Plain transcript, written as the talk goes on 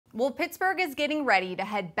Well, Pittsburgh is getting ready to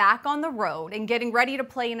head back on the road and getting ready to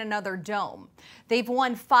play in another dome. They've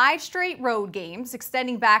won 5 straight road games,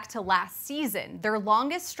 extending back to last season, their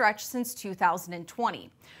longest stretch since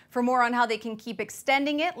 2020. For more on how they can keep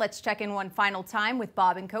extending it, let's check in one final time with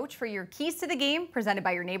Bob and Coach for your keys to the game, presented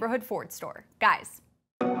by your neighborhood Ford store. Guys.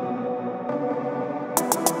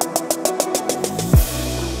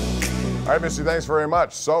 All right, Missy, thanks very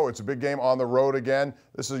much. So it's a big game on the road again.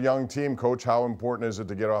 This is a young team. Coach, how important is it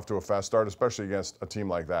to get off to a fast start, especially against a team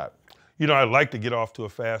like that? You know, I'd like to get off to a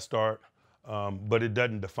fast start, but it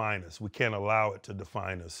doesn't define us. We can't allow it to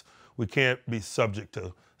define us. We can't be subject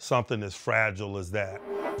to something as fragile as that.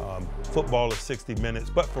 Football is 60 minutes,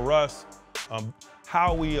 but for us,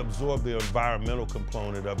 how we absorb the environmental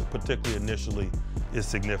component of it, particularly initially, is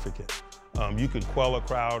significant. You can quell a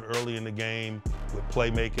crowd early in the game with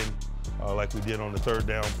playmaking, like we did on the third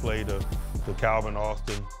down play to Calvin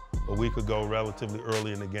Austin a week ago, relatively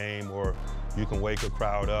early in the game, or you can wake a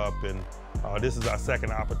crowd up. And this is our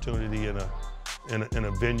second opportunity in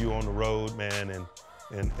a venue on the road, man,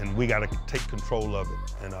 and we got to take control of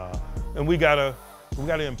it. And we got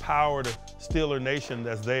to empower the Steeler Nation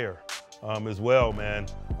that's there as well, man.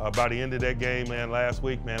 By the end of that game, man, last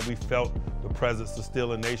week, man, we felt the presence of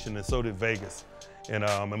Steeler Nation, and so did Vegas. And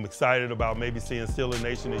I'm excited about maybe seeing Steeler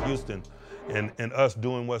Nation in Houston and us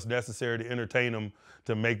doing what's necessary to entertain them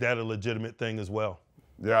to make that a legitimate thing as well.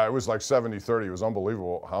 Yeah, it was like 70-30. It was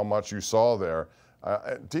unbelievable how much you saw there.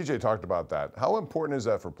 TJ talked about that. How important is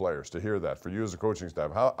that for players to hear that, for you as a coaching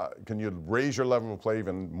staff? How can you raise your level of play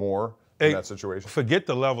even more in that situation? Forget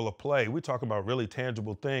the level of play. We're talking about really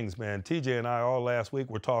tangible things, man. TJ and I all last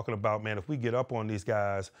week were talking about, man, if we get up on these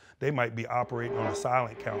guys, they might be operating on a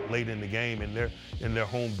silent count late in the game in their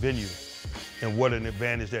home venue, and what an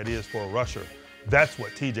advantage that is for a rusher. That's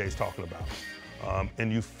what TJ's talking about.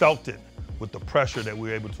 And you felt it with the pressure that we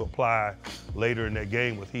were able to apply later in that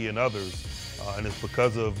game with he and others. And it's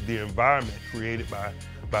because of the environment created by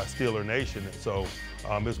Steeler Nation. And so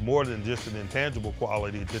it's more than just an intangible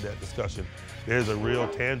quality to that discussion. There's a real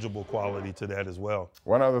tangible quality to that as well.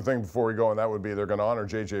 One other thing before we go, and that would be they're going to honor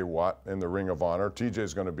J.J. Watt in the Ring of Honor.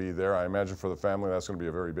 TJ's going to be there. I imagine for the family, that's going to be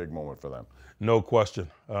a very big moment for them. No question.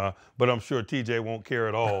 But I'm sure TJ won't care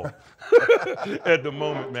at all at the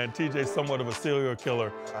moment, man. TJ's somewhat of a serial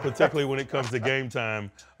killer, particularly when it comes to game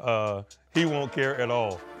time. He won't care at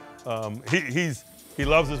all. He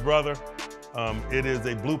loves his brother. It is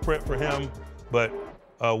a blueprint for him, but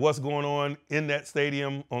what's going on in that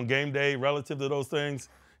stadium on game day relative to those things,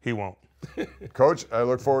 he won't. Coach, I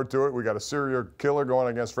look forward to it. We got a serial killer going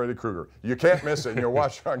against Freddy Krueger. You can't miss it, and you'll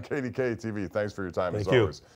watch it on KDK TV. Thanks for your time, as always.